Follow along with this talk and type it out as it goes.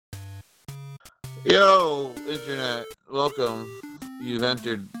Yo, internet, welcome. You've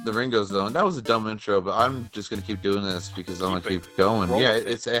entered the Ringo Zone. That was a dumb intro, but I'm just gonna keep doing this because I'm gonna keep going. Roll Yeah,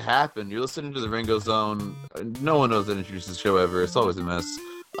 with it happened. You're listening to the Ringo Zone. No one knows that introduces the show ever. It's always a mess.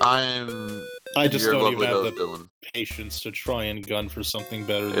 I'm I just your don't even lovely have host, the Dylan. patience to try and gun for something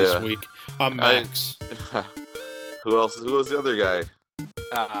better this Yeah. week. I'm Max. Who else? Who was the other guy?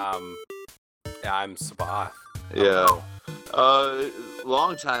 I'm Sabath. Yeah.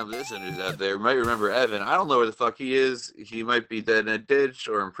 Long time listeners out there might remember Evan. I don't know where the fuck he is. He might be dead in a ditch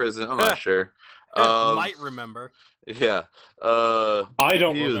or in prison. I'm not sure. Might remember. Yeah. I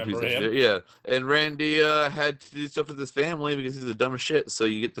don't He was a piece remember of him. shit. Yeah. And Randy had to do stuff with his family because he's a dumb shit. So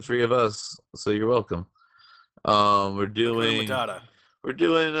you get the three of us. So you're welcome. We're doing Matata. what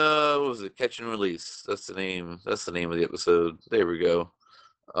was it? Catch and Release. That's the name. That's the name of the episode. There we go.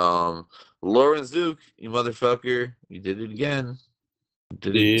 Lawrence Duke, you motherfucker, you did it again.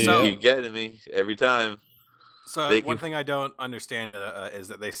 You keep getting me every time. So one thing I don't understand is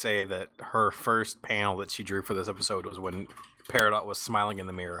that they say that her first panel that she drew for this episode was when Peridot was smiling in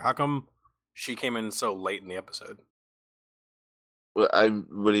the mirror. How come she came in so late in the episode? What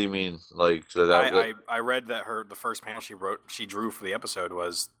do you mean? Like so I read that the first panel she drew for the episode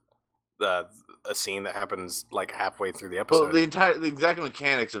was a scene that happens like halfway through the episode. Well, the exact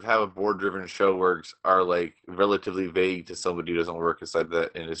mechanics of how a board-driven show works are like relatively vague to somebody who doesn't work inside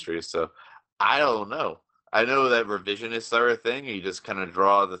that industry. So I don't know. I know that revisionists are a thing. You just kind of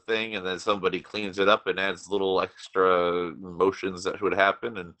draw the thing, and then somebody cleans it up and adds little extra motions that would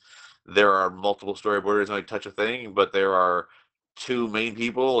happen. And there are multiple storyboarders who might touch a thing, but there are two main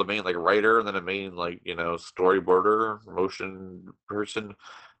people, a main like writer, and then a main like storyboarder, motion person.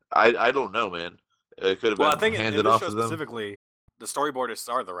 I don't know, man. It could have been I think handed in this off show to them. specifically, the storyboardists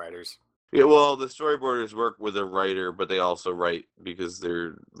are the writers. Yeah, well, the storyboarders work with a writer, but they also write because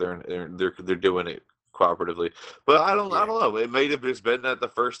they're doing it cooperatively. But I don't know. It may have just been that the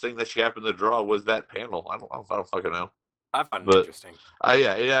first thing that she happened to draw was that panel. I don't fucking know. I find it interesting.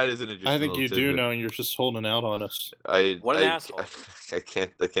 Yeah, it is an interesting. I think you do know, and you're just holding out on us. What an asshole! I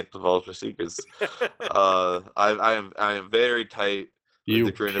can't divulge my secrets. I am very tight. You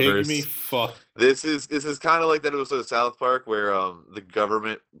the pygmy fuck. This is kind of like that episode of South Park where the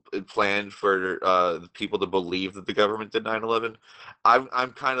government planned for the people to believe that the government did 9/11.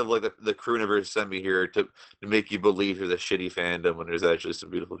 I'm kind of like the Crewniverse sent me here to make you believe there's a shitty fandom when there's actually some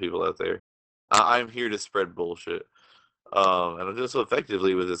beautiful people out there. I'm here to spread bullshit. And I'm doing so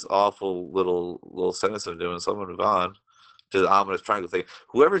effectively with this awful little sentence I'm doing, so I'm gonna move on to the ominous triangle thing.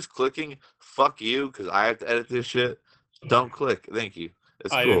 Whoever's clicking, fuck you, because I have to edit this shit. Don't click. Thank you.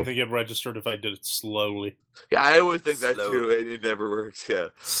 It's I cool. didn't think it registered if I did it slowly. Yeah, I always think that too. It never works. Yeah.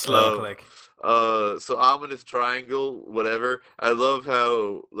 Slow click. So ominous triangle, whatever. I love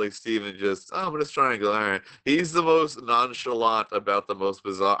how like Steven just ominous triangle. All right, he's the most nonchalant about the most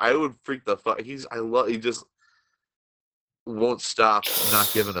bizarre. I would freak the fuck. He just won't stop not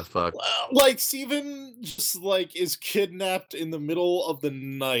giving a fuck. Like Steven just like is kidnapped in the middle of the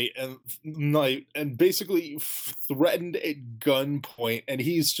night and basically threatened at gunpoint, and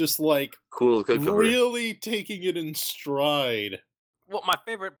he's just like cool, really taking it in stride. Well, my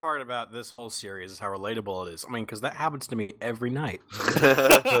favorite part about this whole series is how relatable it is. I mean, because that happens to me every night.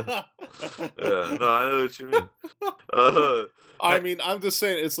 Yeah, no, I know what you mean. I mean, I'm just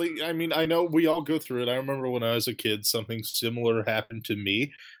saying, it's like, I mean, I know we all go through it. I remember when I was a kid, something similar happened to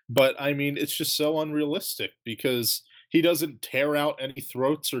me. But, I mean, it's just so unrealistic because he doesn't tear out any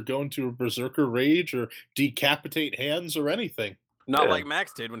throats or go into a berserker rage or decapitate hands or anything. Not like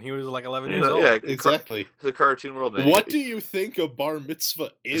Max did when he was like 11 years old. Yeah, exactly. The cartoon world. Man. What do you think a bar mitzvah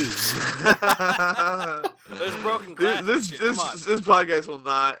is? There's broken glass. This podcast will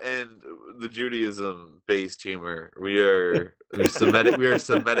not end the Judaism-based humor. We're Semitic. We are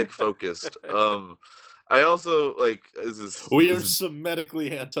Semitic focused. I also like we are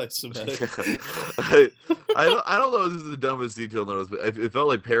Semitically anti-Semitic. I don't know if this is the dumbest detail notice, but it felt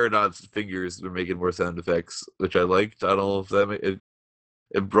like Peridot's fingers were making more sound effects, which I liked. I don't know if that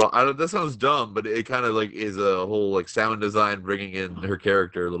it brought. That sounds dumb, but it kind of like is a whole like sound design bringing in her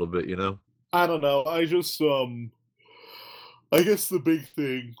character a little bit, you know. I don't know. I just I guess the big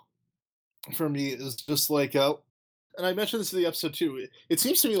thing for me is just like and I mentioned this in the episode too. It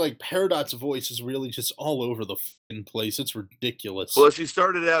seems to me like Peridot's voice is really just all over the place. It's ridiculous. Well, she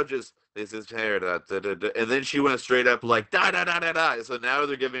started out just this is Peridot, and then she went straight up like da da da da da. So now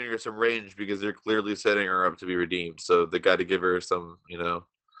they're giving her some range because they're clearly setting her up to be redeemed. So they got to give her some, you know.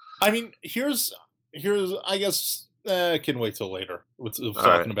 I mean, here's I guess Can wait till later with All talking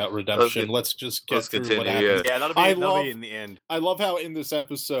right. about redemption. get- Let's just let's get through what continue. happens. Yeah, I that'll love be in the end. I love how in this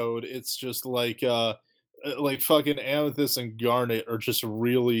episode it's just like fucking Amethyst and Garnet are just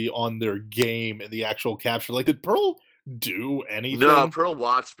really on their game in the actual capture. Like, did Pearl do anything? No, Pearl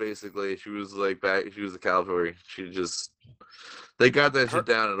watched basically. She was like back. She was the cavalry. They got that shit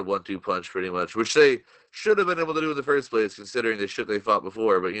down in a 1-2 punch pretty much, which they should have been able to do in the first place, considering the shit they fought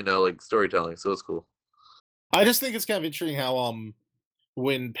before. But like storytelling, so it's cool. I just think it's kind of interesting how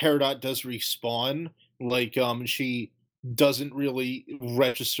when Peridot does respawn, like she doesn't really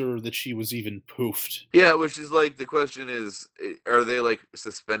register that she was even poofed. Yeah, which is like the question is, are they like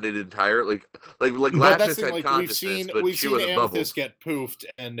suspended entirely? Like But Lapis that's the thing, had like consciousness, but we've she seen wasn't bubbled. Amethyst get poofed,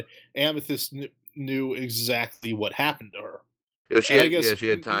 and Amethyst knew exactly what happened to her. I guess she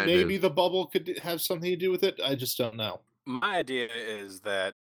had time. Maybe the bubble could have something to do with it. I just don't know. My idea is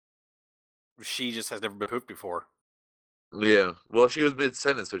that she just has never been poofed before. Yeah, well, she was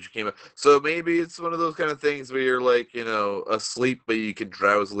mid-sentence when she came out, so maybe it's one of those kind of things where you're like, asleep, but you can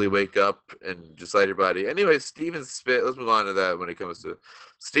drowsily wake up and decide your body. Anyway, Steven Spit. Let's move on to that when it comes to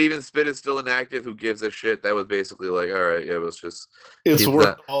Steven Spit is still inactive. Who gives a shit? That was basically like, all right, yeah, let's just It's keep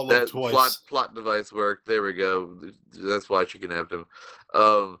worked all of twice. plot device worked. There we go. That's why she kidnapped him.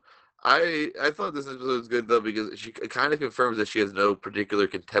 I thought this episode was good though because she kind of confirms that she has no particular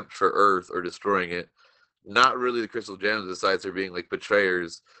contempt for Earth or destroying it. Not really the crystal gems, besides her being like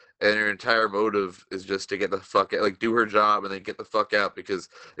betrayers, and her entire motive is just to get the fuck out, like do her job and then get the fuck out. Because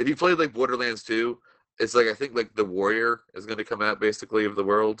if you played like Borderlands 2, it's like I think like the warrior is going to come out basically of the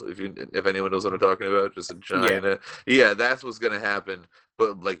world. If anyone knows what I'm talking about, just a giant. Yeah, that's what's going to happen,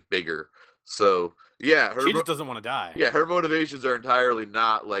 but like bigger. So yeah, she just doesn't want to die. Yeah, her motivations are entirely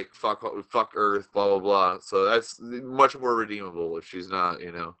not like fuck Earth, blah blah blah. So that's much more redeemable if she's not,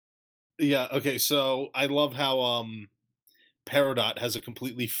 Yeah, okay, so I love how Peridot has a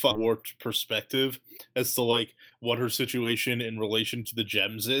completely warped perspective as to like what her situation in relation to the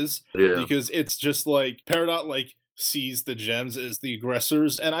gems is. Yeah. Because it's just like Peridot like sees the gems as the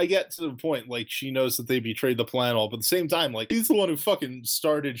aggressors, and I get to the point like she knows that they betrayed the plan all, but at the same time, like he's the one who fucking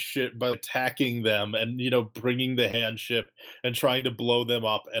started shit by attacking them and bringing the handship and trying to blow them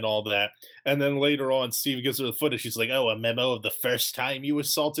up and all that. And then later on, Steve gives her the footage. She's like, "Oh, a memo of the first time you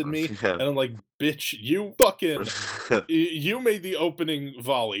assaulted me," and I'm like, "Bitch, you fucking you made the opening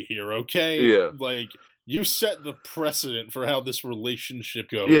volley here, okay? Yeah. Like." You set the precedent for how this relationship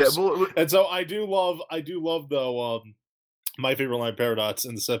goes. Yeah, well, and so I do love though. My favorite line of Paradox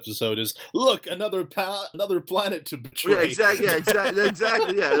in this episode is, "Look, another planet to betray." Yeah, exactly. Yeah,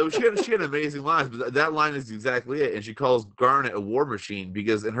 exactly. Yeah, she had amazing lines, but that line is exactly it. And she calls Garnet a war machine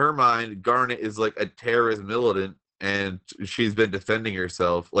because in her mind, Garnet is like a terrorist militant, and she's been defending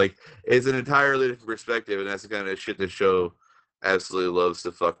herself. Like it's an entirely different perspective, and that's the kind of shit the show absolutely loves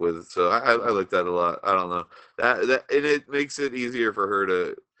to fuck with. So I like that a lot. I don't know that and it makes it easier for her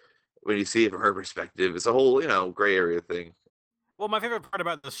to when you see it from her perspective. It's a whole gray area thing. Well, my favorite part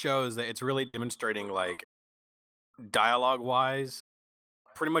about this show is that it's really demonstrating like dialogue wise,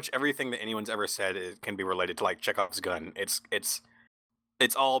 pretty much everything that anyone's ever said can be related to like Chekhov's gun. It's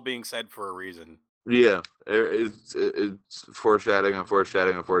all being said for a reason. Yeah, it's foreshadowing and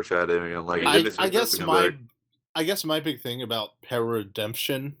foreshadowing and foreshadowing. And like I guess my big thing about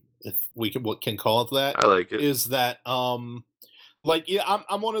Redemption, if we can call it that, I like it, is that like yeah,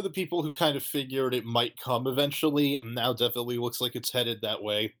 I'm one of the people who kind of figured it might come eventually, and now definitely looks like it's headed that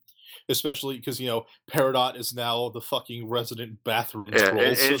way. Especially because Peridot is now the fucking resident bathroom troll,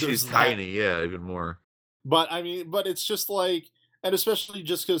 and so she's tiny, even more. But I mean, but it's just like, and especially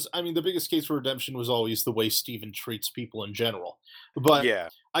just because I mean, the biggest case for redemption was always the way Steven treats people in general. But yeah,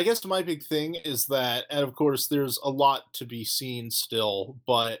 I guess my big thing is that, and of course, there's a lot to be seen still,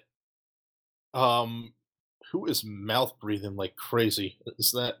 but who is mouth breathing like crazy?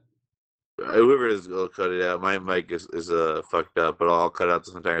 Is that whoever it is? I'll cut it out. My mic is fucked up, but I'll cut out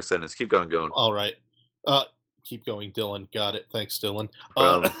this entire sentence. Keep going. All right. Keep going, Dylan. Got it. Thanks, Dylan.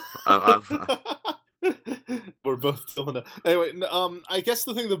 We're both Dylan. Anyway, I guess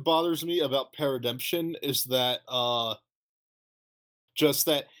the thing that bothers me about Redemption is that just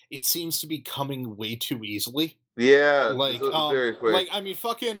that it seems to be coming way too easily. Yeah, like very quick. Like I mean,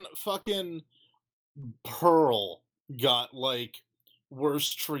 fucking Pearl got like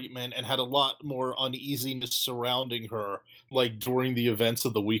worse treatment and had a lot more uneasiness surrounding her, like during the events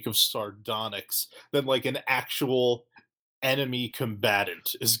of the week of Sardonyx, than like an actual enemy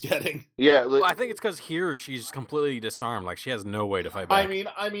combatant is getting. Yeah, well, I think it's because here she's completely disarmed, like she has no way to fight back.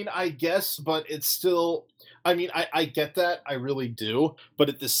 I mean, I guess, but it's still. I mean, I get that, I really do, but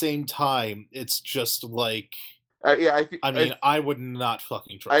at the same time, it's just like I mean, I would not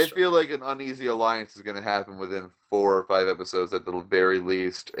fucking I trust her. feel like an uneasy alliance is going to happen within 4 or 5 episodes at the very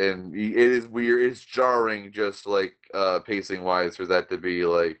least, and it is weird. It's jarring, just like pacing wise, for that to be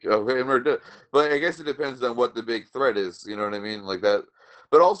like okay. But I guess it depends on what the big threat is. You know what I mean? Like that.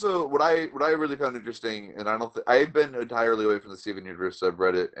 But also, what I really found interesting, and I've been entirely away from the Steven Universe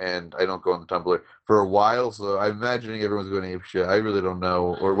subreddit, and I don't go on the Tumblr for a while, so I'm imagining everyone's going ape shit. I really don't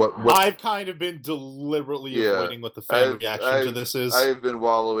know, or what. I've kind of been deliberately avoiding what the fan reaction to this is. I've been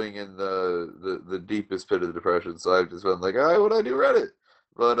wallowing in the deepest pit of the depression, so I've just been like, would I do Reddit?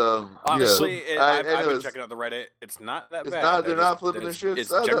 But honestly, yeah. I've been checking out the Reddit. It's not that it's bad. Not. They're not flipping the shit. It's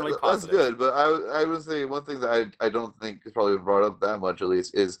generally positive. That's good. But I would say one thing that I don't think has probably been brought up that much, at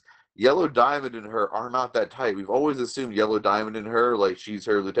least, is Yellow Diamond and her are not that tight. We've always assumed Yellow Diamond and her, like, she's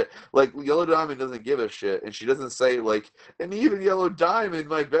her lieutenant. Like, Yellow Diamond doesn't give a shit, and she doesn't say, like, and even Yellow Diamond,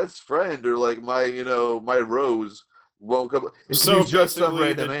 my best friend, or like my Rose won't come. So just some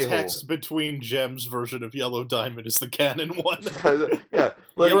random the text between Gems version of Yellow Diamond is the canon one. Yeah.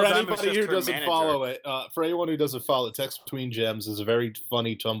 Like, for anybody who doesn't follow it, for anyone who doesn't follow it, Text Between Gems is a very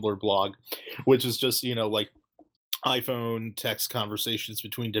funny Tumblr blog, which is just, like iPhone text conversations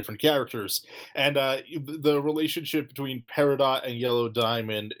between different characters. And the relationship between Peridot and Yellow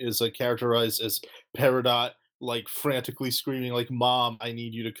Diamond is characterized as Peridot like frantically screaming like, "Mom, I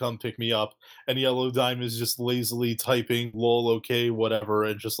need you to come pick me up," and Yellow Diamond is just lazily typing "lol, okay, whatever,"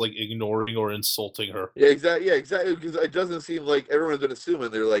 and just like ignoring or insulting her. Yeah, exactly. Because it doesn't seem like everyone's been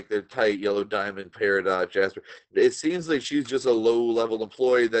assuming they're tight. Yellow Diamond, Peridot, Jasper. It seems like she's just a low-level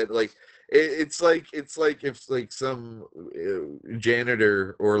employee that like. It's like if like some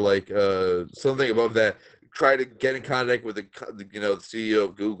janitor or like something above that tried to get in contact with the CEO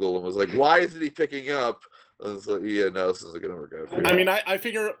of Google and was like, "Why isn't he picking up?" I was like, "Yeah, no, this isn't gonna work out for you." I mean, I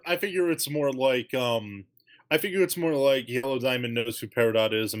figure it's more like Yellow Diamond knows who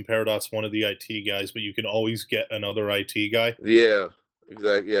Peridot is, and Peridot's one of the IT guys, but you can always get another IT guy. Yeah.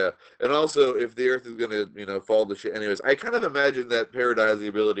 Exactly. Yeah, and also if the Earth is gonna fall to shit, anyways, I kind of imagine that Peridot has the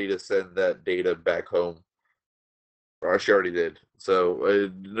ability to send that data back home. Or she already did, so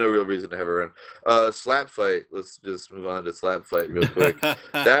no real reason to have her around. Slap fight. Let's just move on to slap fight real quick.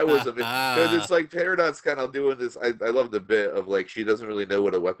 That was because it's like Peridot's kind of doing this. I love the bit of like she doesn't really know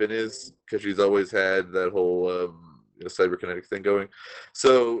what a weapon is because she's always had that whole cyberkinetic thing going.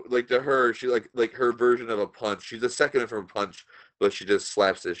 So like to her, she like her version of a punch. She's a second from a punch, but she just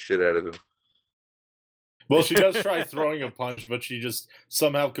slaps the shit out of him. Well, she does try throwing a punch, but she just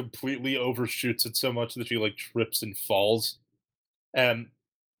somehow completely overshoots it so much that she like trips and falls. And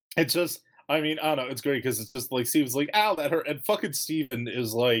it's just, I mean, I don't know, it's great because it's just like Steven's like, "Ow, that hurt," and fucking Steven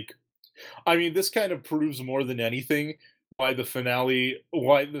is like, I mean, this kind of proves more than anything why the finale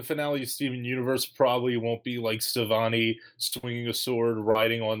of Steven Universe probably won't be like Stevani swinging a sword,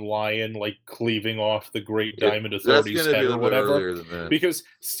 riding on Lion, like cleaving off the Great Diamond Authority's head or whatever. Because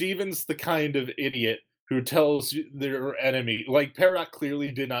Steven's the kind of idiot who tells their enemy, like Peridot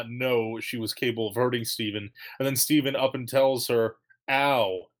clearly did not know she was capable of hurting Steven, and then Steven up and tells her,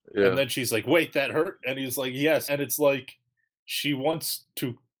 "Ow." Yeah. And then she's like, "Wait, that hurt?" And he's like, "Yes." And it's like, she wants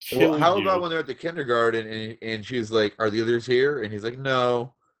to kill how you. about when they're at the kindergarten and she's like, "Are the others here?" And he's like,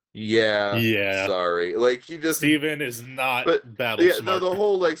 "No." Yeah. Sorry. Like he just Steven is not battle smart. No, the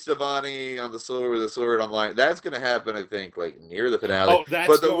whole like Stevani on the sword with the sword online, that's gonna happen, I think, like near the finale. Oh, that's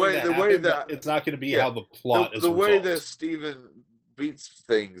but the way that it's not gonna be how the plot is. The way that Steven beats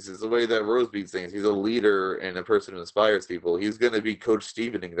things is the way that Rose beats things. He's a leader and a person who inspires people. He's gonna be Coach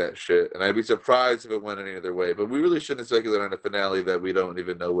Stevening that shit. And I'd be surprised if it went any other way. But we really shouldn't speculate on a finale that we don't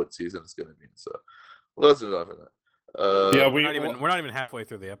even know what season it's gonna be. So let's move on from that. Yeah, we're not even halfway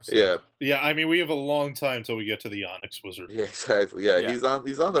through the episode. Yeah. I mean, we have a long time till we get to the Onyx Wizard. Yeah, exactly. Yeah. He's on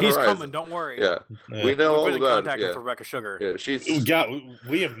the horizon. He's coming. Don't worry. Yeah, we know all about it. With Rebecca Sugar. Yeah,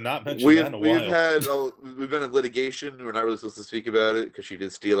 we have not mentioned that in a while. We've been in litigation. We're not really supposed to speak about it because she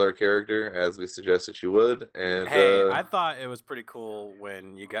did steal our character as we suggested she would. And hey, I thought it was pretty cool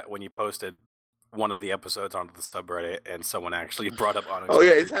when you posted one of the episodes onto the subreddit and someone actually brought up Onyx. Oh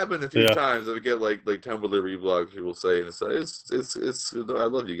yeah, it's happened a few times. I get like Tumblr reblogs, people say, and it's I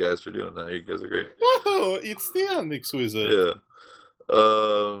love you guys for doing that. You guys are great. Oh, it's the Onyx Wizard. Yeah.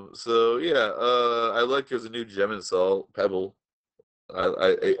 So yeah, I like there's a new gem and salt Pebble.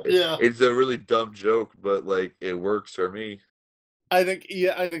 It's a really dumb joke, but like it works for me. I think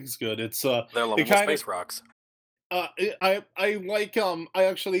it's good. It's they're lovable space rocks. I like I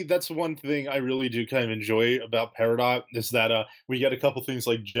actually that's one thing I really do kind of enjoy about Peridot is that we get a couple things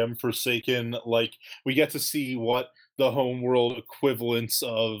like Gem Forsaken, like we get to see what the homeworld equivalents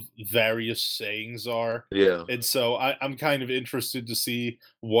of various sayings are. Yeah. And so I'm kind of interested to see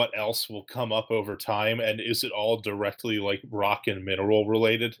what else will come up over time, and is it all directly like rock and mineral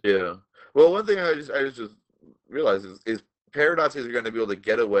related? Yeah. Well, one thing I just realized is Paradox is going to be able to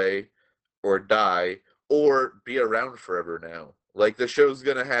get away or die or be around forever now. Like the show's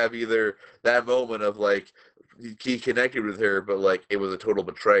gonna have either that moment of like he connected with her, but like it was a total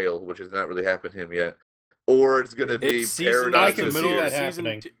betrayal, which has not really happened to him yet, or it's gonna be It's season. I Paradox can It's the is see middle here. of that season.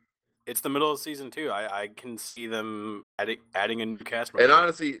 happening. It's the middle of season 2. I can see them adding a new cast member. And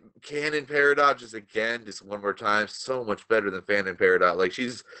honestly, Canon Paradox just again, just one more time, so much better than Phantom Paradox. Like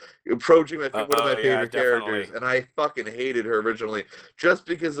she's approaching one of my favorite characters, definitely. and I fucking hated her originally just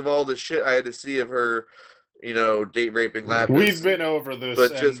because of all the shit I had to see of her, date raping Lapis. We've been over this,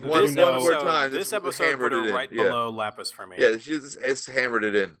 But just and one we know more time, This just episode hammered put her it in. right Yeah, below Lapis for me. yeah, it's hammered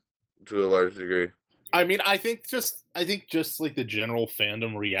it in to a large degree. I mean, I think just like the general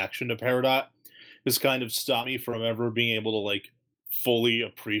fandom reaction to Peridot has kind of stopped me from ever being able to like fully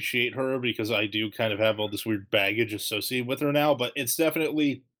appreciate her because I do kind of have all this weird baggage associated with her now. But it's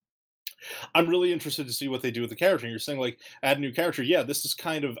definitely I'm really interested to see what they do with the character. And you're saying like add a new character. Yeah, this is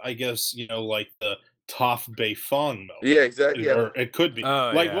kind of I guess like the Toph Beifong moment. Yeah, exactly. Yeah. Or it could be.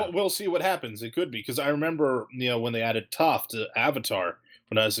 Oh, like yeah. we'll see what happens. It could be because I remember when they added Toph to Avatar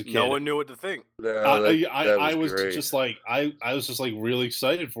when I was a kid. No one knew what to think. I was great. just like I was just like really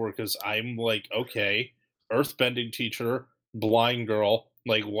excited for it because I'm like, okay, earthbending teacher, blind girl,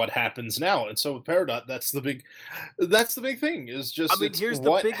 like what happens now? And so with Peridot, that's the big thing is just here's the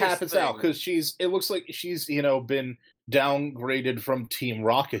what biggest happens now thing. because it looks like she's been downgraded from Team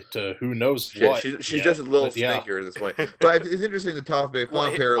Rocket to who knows Yeah, what. she's just a little stinker at this point. But it's interesting the Toph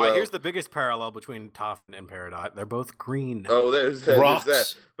Beifong parallel. Here's the biggest parallel between Toph and Peridot. They're both green. Oh, there's that.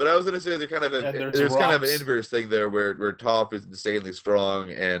 Rocks. But I was going to say there's kind of an inverse thing there where Toph is insanely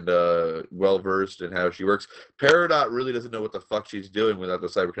strong and well versed in how she works. Peridot really doesn't know what the fuck she's doing without the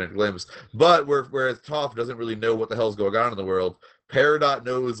cyberkinetic limbs. But whereas Toph doesn't really know what the hell's going on in the world, Peridot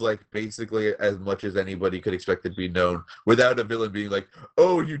knows like basically as much as anybody could expect it to be known without a villain being like,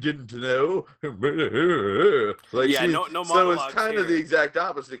 "Oh, you didn't know." Like, yeah, no so it's kind here. of the exact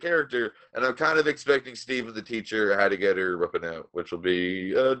opposite character, and I'm kind of expecting Steven the teacher how to get her ripping out, which will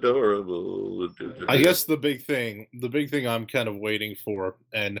be adorable. I guess the big thing I'm kind of waiting for,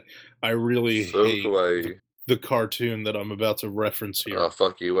 and I really hate kawaii. the cartoon that I'm about to reference here. Oh,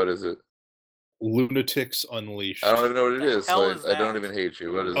 fuck you. What is it? Lunatics Unleashed. I don't even know what it is. hell So is I don't that? even hate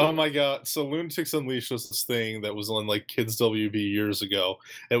you. What is it? Oh my god. So Lunatics Unleashed was this thing that was on like Kids WB years ago.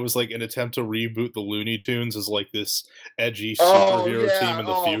 It was like an attempt to reboot the Looney Tunes as like this edgy superhero team in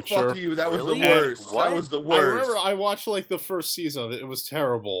the future. Fuck you. That was Really? the worst. What? That was the I worst. remember I watched like the first season of it. It was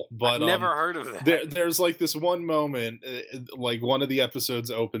terrible. But I've never heard of that. there's like this one moment, like one of the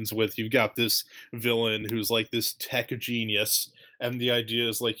episodes opens with you've got this villain who's like this tech genius, and the idea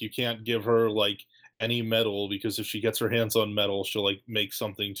is like you can't give her like any metal because if she gets her hands on metal, she'll like make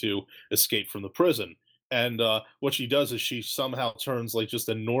something to escape from the prison. And what she does is she somehow turns like just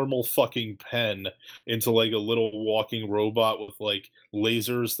a normal fucking pen into like a little walking robot with like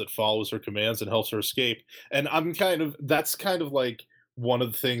lasers that follows her commands and helps her escape. And that's kind of like one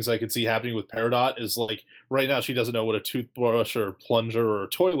of the things I could see happening with Peridot is like right now she doesn't know what a toothbrush or a plunger or a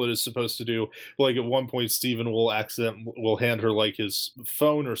toilet is supposed to do. Like at one point Steven will hand her like his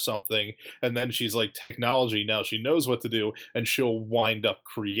phone or something, and then she's like technology now she knows what to do, and she'll wind up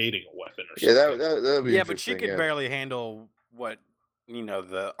creating a weapon or something. Yeah, that'd be but she could barely handle what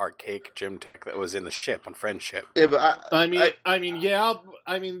the archaic gym tech that was in the ship on Friendship. Yeah, but I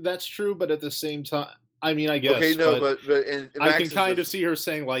mean that's true, but at the same time I mean, I guess. Okay, no, but I can kind of see her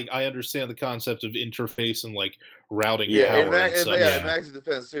saying, like, I understand the concept of interface and like routing power and such. Max's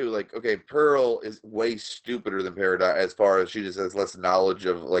defense too. Like, okay, Pearl is way stupider than Peridot as far as she just has less knowledge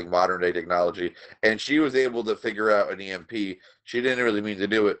of like modern day technology, and she was able to figure out an EMP. She didn't really mean to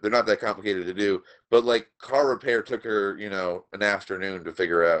do it. They're not that complicated to do, but like car repair took her, an afternoon to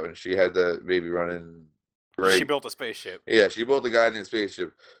figure out, and she had the baby running. Right. She built a spaceship. Yeah, she built a goddamn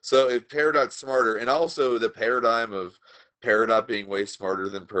spaceship. So if Peridot's smarter, and also the paradigm of Peridot being way smarter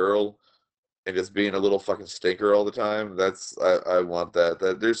than Pearl and just being a little fucking stinker all the time, I want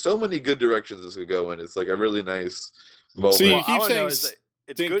that. There's so many good directions this could go in. It's like a really nice moment. So you keep saying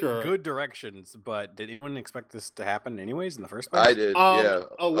it's thinker. good directions, but did anyone expect this to happen anyways in the first place? I did, yeah,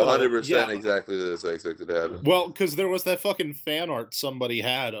 A little, 100% yeah. exactly this I expected to happen. Well, because there was that fucking fan art somebody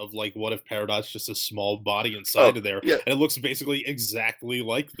had of like, what if Peridot's just a small body inside of there, yeah. and it looks basically exactly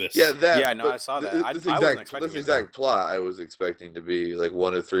like this. Yeah, that. Yeah, no, but I saw that. This I wasn't expecting this it, exact plot I was expecting to be like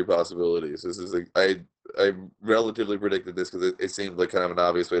one of three possibilities. This is like I relatively predicted this because it seemed like kind of an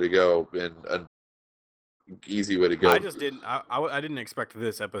obvious way to go and an easy way to go. I just didn't. I didn't expect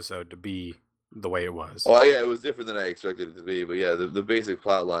this episode to be the way it was. Oh yeah, it was different than I expected it to be, but yeah, the basic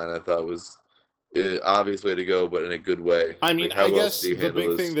plot line I thought was an obvious way to go, but in a good way. I mean, Like, how I else guess do you the handle big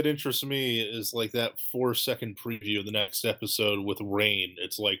this? thing that interests me is like that 4-second preview of the next episode with Rain.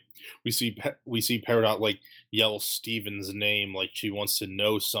 It's like we see Peridot like yell Steven's name like she wants to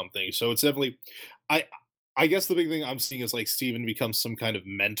know something. So it's definitely, I guess the big thing I'm seeing is like Steven becomes some kind of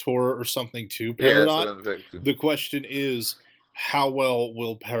mentor or something to Yeah, that's what Peridot. I'm expecting. The question is, how well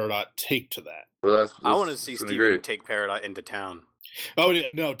will Peridot take to that? Well, I want to see that's Steven great. take Peridot into town. Oh yeah,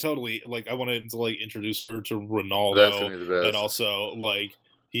 no, totally. Like I wanted to like introduce her to That's Ronaldo, gonna be the best. and also like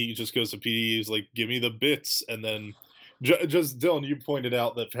he just goes to PD. He's like, "Give me the bits," and then just Dylan, you pointed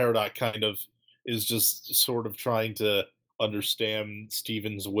out that Peridot kind of is just sort of trying to understand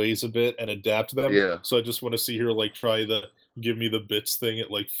Steven's ways a bit and adapt them. Yeah. So I just want to see her like try the "Give me the bits" thing at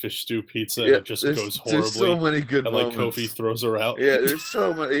like Fish Stew Pizza, and Yeah, it just there's, goes there's horribly. so many good And like moments. Kofi throws her out. Yeah, there's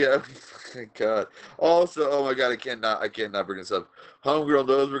so many. Yeah, thank God. Also, oh my God, I cannot bring this up. Homegirl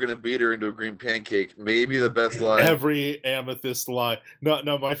knows we're gonna beat her into a green pancake. Maybe the best line. Every Amethyst line.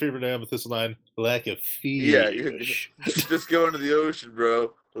 No, my favorite Amethyst line, like a fish. Yeah, just go into the ocean,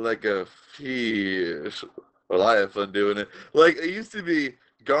 bro, like a fish. Well, I have fun doing it. Like it used to be.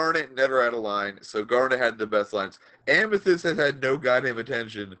 Garnet never had a line, so Garnet had the best lines. Amethyst has had no goddamn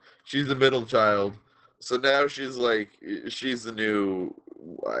attention. She's the middle child. So now she's like, she's the new.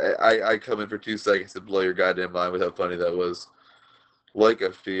 I come in for 2 seconds to blow your goddamn mind with how funny that was. Like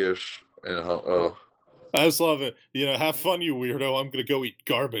a fish. And oh. I just love it. You know, have fun, you weirdo. I'm gonna go eat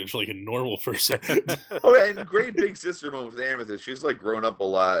garbage like a normal person. Oh, and great big sister moment with Amethyst. She's like grown up a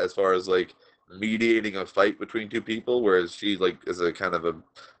lot as far as like mediating a fight between two people, whereas she like is a kind of a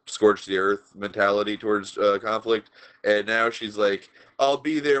scorched the earth mentality towards conflict. And now she's like, "I'll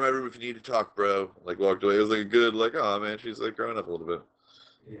be there in my room if you need to talk, bro." Like walked away. It was like a good like, oh man, she's like growing up a little bit.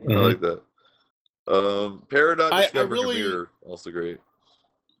 I like that. Peridot I discovering really- a mirror, also great.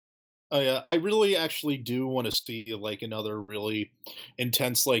 Oh yeah, I really actually do want to see like another really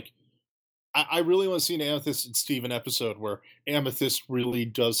intense like. I really want to see an Amethyst and Steven episode where Amethyst really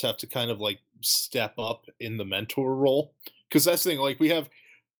does have to kind of like step up in the mentor role, because that's the thing. Like we have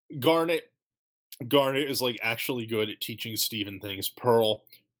Garnet. Garnet is like actually good at teaching Steven things. Pearl,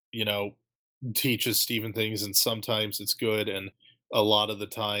 you know, teaches Steven things, and sometimes it's good, and a lot of the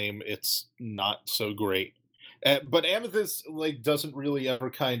time it's not so great. But Amethyst like doesn't really ever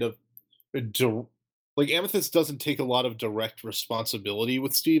kind of like Amethyst doesn't take a lot of direct responsibility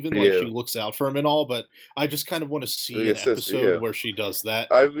with Steven. Like Yeah. she looks out for him and all, but I just kind of want to see Like an a sister, episode yeah. where she does that.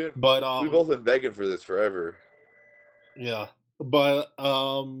 I've been But we've both been begging for this forever. yeah, but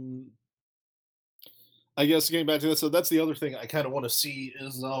I guess getting back to this, so that's the other thing I kind of want to see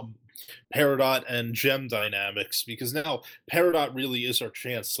is Peridot and Gem dynamics, because now Peridot really is our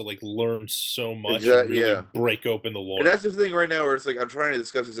chance to like learn so much and really Yeah. break open the lore. And that's the thing right now where it's like I'm trying to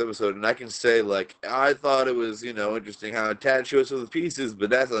discuss this episode and I can say like I thought it was, interesting how attached she was to the pieces, but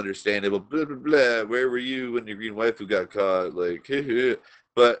that's understandable. Blah blah blah. Where were you when your green waifu got caught? Like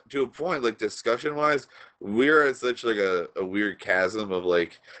but to a point, like discussion wise, we're at such like a weird chasm of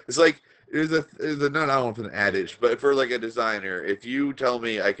like it's like there's a not I don't know if it's an adage, but for like a designer, if you tell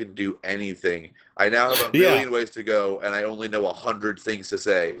me I can do anything, I now have a Yeah. million ways to go, and I only know 100 things to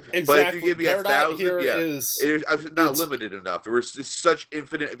say. Exactly. But if you give me Peridot 1,000, here yeah, is- I'm not it's- limited enough. There was just such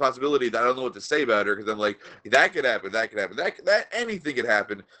infinite possibility that I don't know what to say about her because I'm like, that could happen, that anything could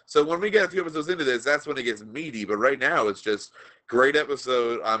happen. So when we get a few episodes into this, that's when it gets meaty. But right now, it's just great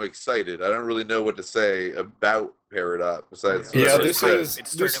episode. I'm excited. I don't really know what to say about Peridot besides. Yeah, what I this said. is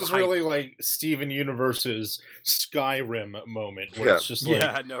It's this straight is up hype. really like Steven Universe's Skyrim moment, where it's just like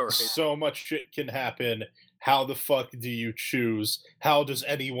Yeah, I know, right? so much shit can happen. How the fuck do you choose? How does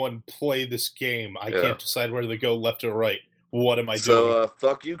anyone play this game? I Yeah. can't decide whether to go left or right. What am I doing? So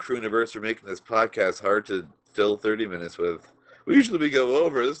fuck you, Crooniverse, for making this podcast hard to fill 30 minutes with. Usually we go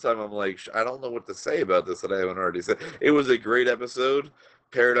over. This time I'm like, I don't know what to say about this that I haven't already said. It was a great episode.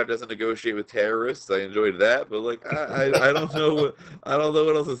 Peridot doesn't negotiate with terrorists. I enjoyed that, but like I don't know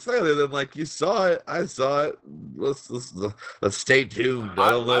what else to say other than like you saw it, I saw it. Let's stay tuned. I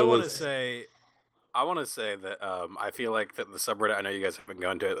don't know I want to what. say I want to say that I feel like that the subreddit. I know you guys haven't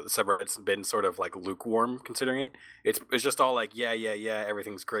gone to it. The subreddit's been sort of like lukewarm considering it. It's just all like yeah.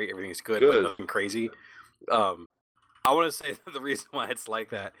 Everything's great. Everything's good, but Good. nothing crazy. I want to say that the reason why it's like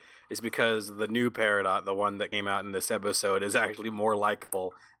that is because the new Peridot, the one that came out in this episode, is actually more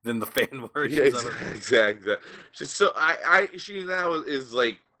likable than the fan Yeah, versions of it. exactly. She now is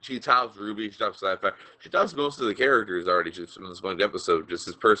like she tops Ruby, she tops Sapphire, she tops most of the characters already just from this one episode. Just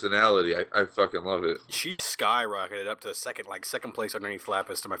his personality, I fucking love it. She skyrocketed up to second place underneath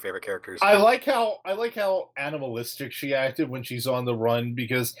Lapis to my favorite characters. I like how animalistic she acted when she's on the run,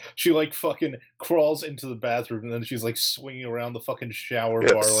 because she like fucking crawls into the bathroom and then she's like swinging around the fucking shower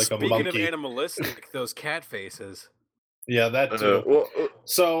bar like a Speaking of monkey. animalistic, those cat faces. Yeah, that too. Well,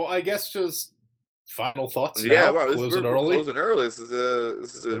 So I guess just final thoughts. yeah, now? wow, Closing we're early. closing early. This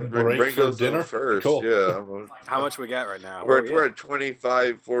is a Break for Ringo's dinner? first. Cool. Yeah, How much we got right now? we're at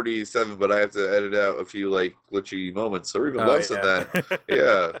 25:47, but I have to edit out a few like glitchy moments, so we're even less than that.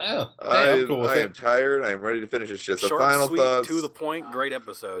 Yeah. I'm cool with I it. am tired. I am ready to finish this shit. So Short, final sweet, thoughts. to the point, great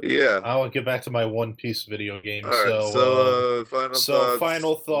episode. Yeah. I'll get back to my One Piece video game. All right. Final so thoughts.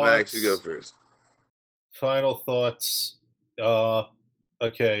 final Max, you go thoughts. first. Final thoughts.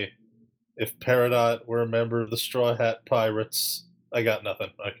 Okay. If Peridot were a member of the Straw Hat Pirates, I got nothing.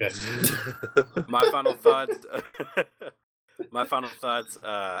 Okay. My final thoughts. My final thoughts.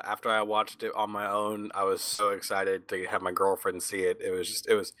 After I watched it on my own, I was so excited to have my girlfriend see it. It's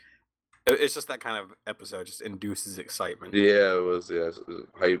just that kind of episode. Just induces excitement. Yeah, it was. Yeah,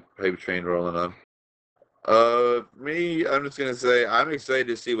 hype train rolling on. Me, I'm just gonna say I'm excited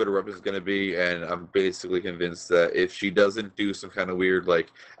to see what Eruption is gonna be, and I'm basically convinced that if she doesn't do some kind of weird, like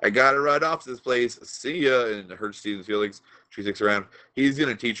I gotta ride off to this place, see ya, and hurt Steven's feelings, she sticks around. He's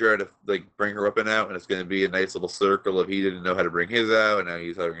gonna teach her how to like bring her up and out, and it's gonna be a nice little circle of he didn't know how to bring his out, and now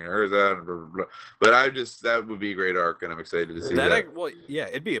he's bringing hers out, and blah, blah, blah. But that would be a great arc, and I'm excited to see that. Well, yeah,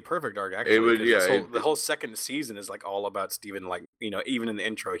 it'd be a perfect arc. Actually, It would, 'cause yeah. the whole second season is like all about Steven. Like even in the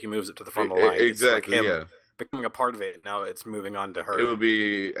intro, he moves it to the front of the line. Exactly. It's like him Yeah. becoming a part of it. Now it's moving on to her. It would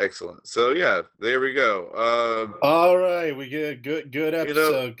be excellent. So yeah, there we go. All right, we get a good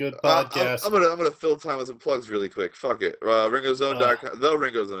episode, good podcast. I'm gonna fill time with some plugs really quick. Fuck it. RingoZone.com,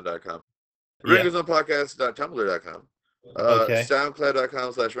 TheRingoZone.com, RingoZonePodcast.tumblr.com, Okay.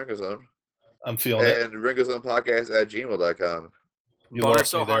 SoundCloud.com/RingoZone, I'm feeling it. and RingoZonePodcast@gmail.com. You Boner's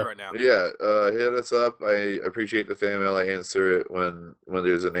lost so me hard there. right now. Yeah, hit us up. I appreciate the fan mail. I answer it when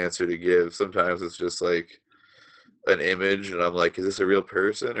there's an answer to give. Sometimes it's just like an image, and I'm like, is this a real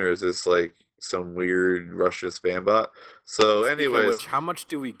person or is this like some weird Russian spam bot? So, anyways, How much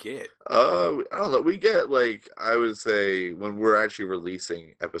do we get? I don't know. We get like I would say when we're actually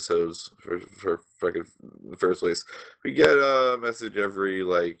releasing episodes for fucking the first place, we get a message every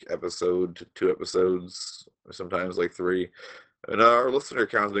like episode to 2 episodes, or sometimes like 3. And our listener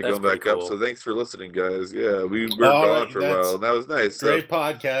count's been That's going back pretty up, cool. so thanks for listening, guys. Yeah, we were All gone right, for a while, and that was nice. Great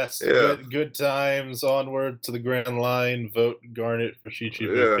podcast. Yeah. Good times. Onward to the grand line. Vote Garnet for Chi-Chi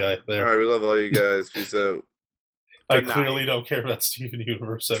Big Guy All there. right, we love all you guys. Peace out. I Good night. clearly don't care about Steven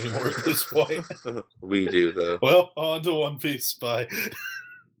Universe anymore at this point. We do though. Well, on to One Piece. Bye.